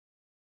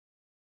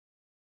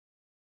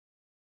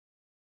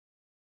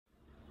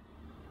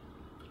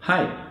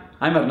Hi,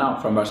 I'm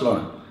Arnau from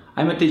Barcelona.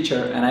 I'm a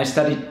teacher and I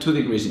studied 2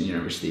 degrees in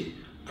university,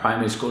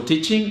 primary school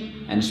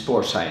teaching and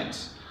sports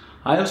science.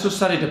 I also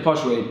studied a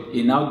postgrad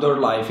in outdoor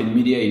life in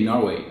media in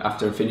Norway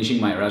after finishing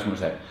my Erasmus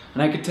there.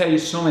 And I could tell you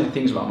so many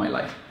things about my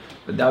life,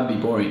 but that would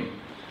be boring.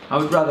 I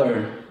would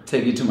rather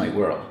take you to my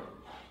world.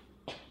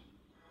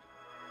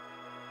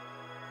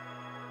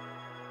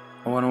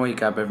 I want to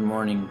wake up every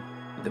morning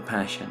with a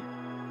passion.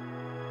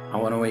 I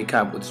want to wake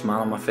up with a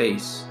smile on my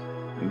face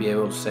and be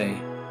able to say,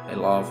 I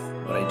love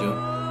what I do.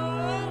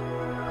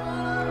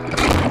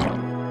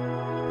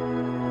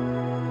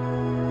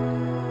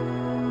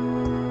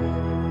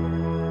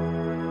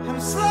 I'm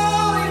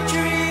slowly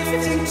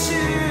drifting to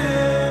you.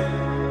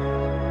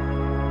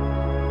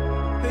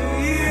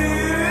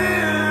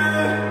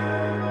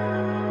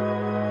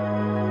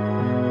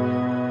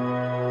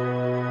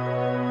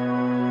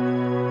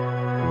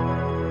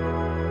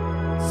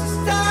 So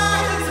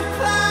stars and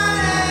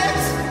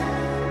planets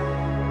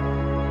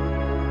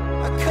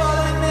are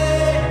calling me.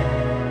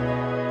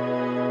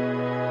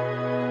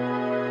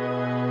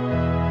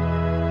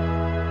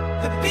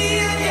 A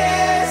billion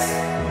years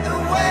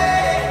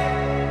away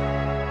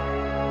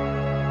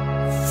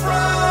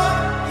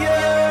from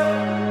you.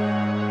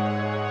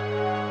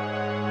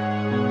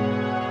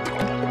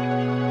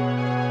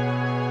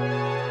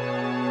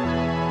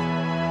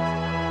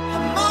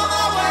 I'm on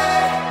my way.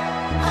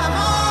 I'm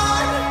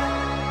on.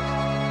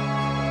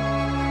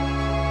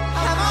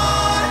 I'm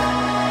on.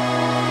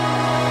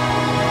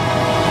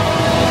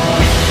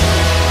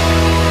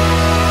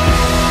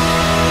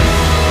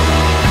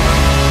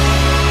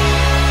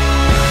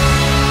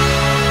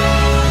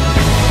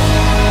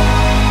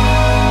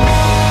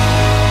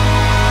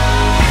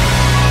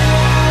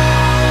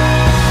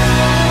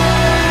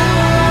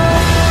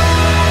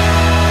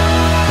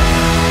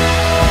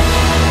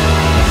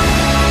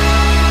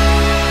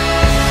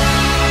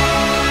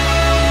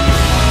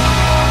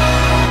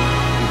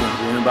 You can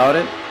dream about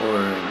it, or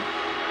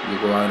you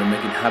go out and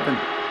make it happen.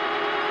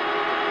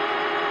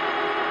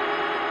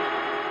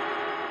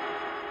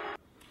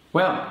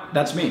 Well,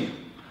 that's me.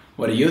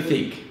 What do you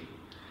think?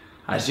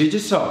 As you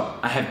just saw,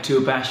 I have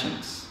 2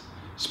 passions,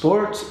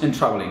 sports and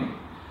traveling.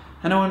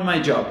 And I want my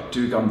job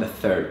to become the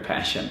 3rd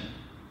passion.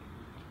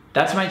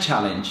 That's my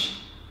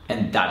challenge,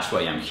 and that's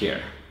why I'm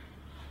here.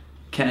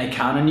 Can I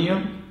count on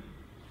you?